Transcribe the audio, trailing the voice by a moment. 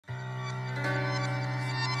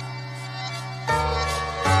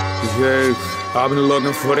Yeah, I've been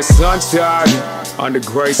looking for the sunshine under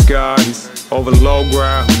gray skies, over low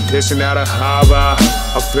ground, dishing out a high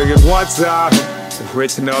vibe. I figured one time,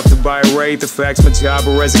 rich enough to buy a wraith, affects my job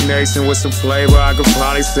of resignation with some flavor. I could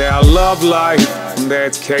finally say I love life. From there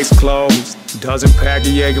it's case closed. Doesn't pack a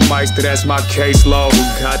Jägermeister, that's my caseload.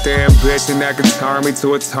 Got the ambition that could turn me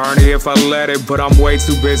to attorney if I let it, but I'm way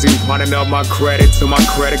too busy running up my credit. To my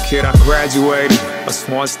credit kid, I graduated. A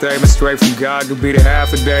sworn statement straight from God could be the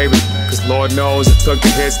affidavit, cause Lord knows I took the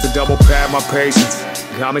hits to double pad my patience.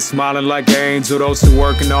 Got me smiling like an angel, those who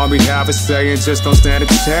working on behalf of saying just don't stand a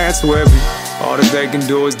chance with me. All that they can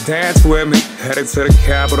do is dance with me. Headed to the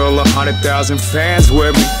Capitol, 100,000 fans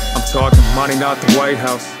with me. I'm talking money, not the White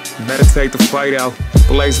House. Meditate the fight out,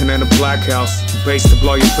 blazing in the black house, bass to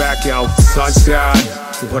blow your back out. Sunshine,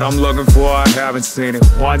 what I'm looking for, I haven't seen it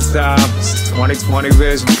one time. It's 2020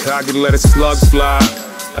 vision, cocky, let the slugs fly.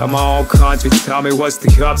 At my own country, tell me what's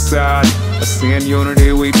the upside. I see in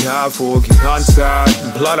unity we die for, get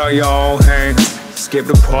untied. Blood on your own hands, skip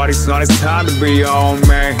the party, son, it's time to be your own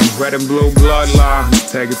man. Red and blue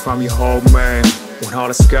bloodlines, take it from your whole man. When all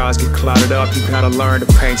the skies get clouded up, you gotta learn to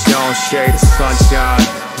paint your own shade of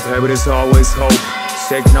sunshine. Baby, there's always hope.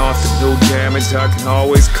 Shaking off the new damage, I can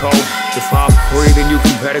always cope. If I'm breathing, you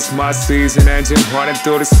can bet it's my season. Engine running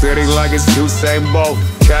through the city like it's Usain Bolt.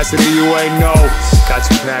 Cassidy, you ain't know. Got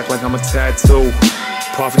your back like I'm a tattoo.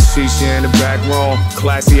 Puffin' shisha in the back room,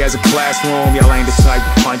 classy as a classroom. Y'all ain't the type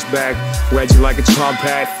to punch back, read you like a Trump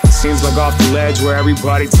hat. Seems like off the ledge where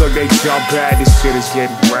everybody took they jump pad. This shit is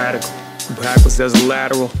getting radical, backwards as a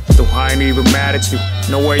lateral, though I ain't even mad at you.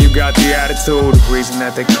 Know where you got the attitude, the reason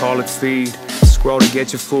that they call it feed. Scroll to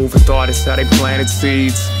get your food for thought, it's how they planted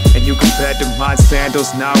seeds. And you can bet that my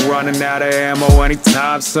sandals not running out of ammo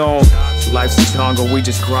anytime soon. Life's a jungle, we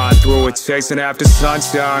just grind through it, chasing after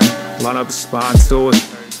sunshine, line up a spine to it.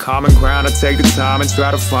 Common ground, I take the time and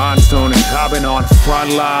try to fine tune it. I've been on the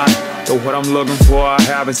front line, though what I'm looking for, I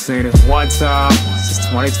haven't seen it one time. Since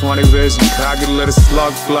 2020 vision, cocky, let a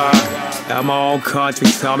slug fly. At my own country,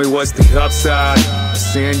 tell me what's the upside.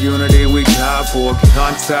 Seeing unity, we die for, get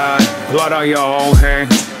untied. Blood on your own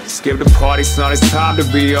hands, skip the party, son, it's time to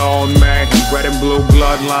be your own man. Red and blue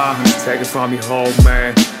bloodlines, take it from your whole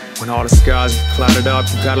man. When all the skies get clouded up,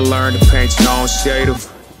 you gotta learn to paint your own shade of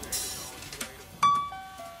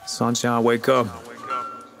sunshine, wake up.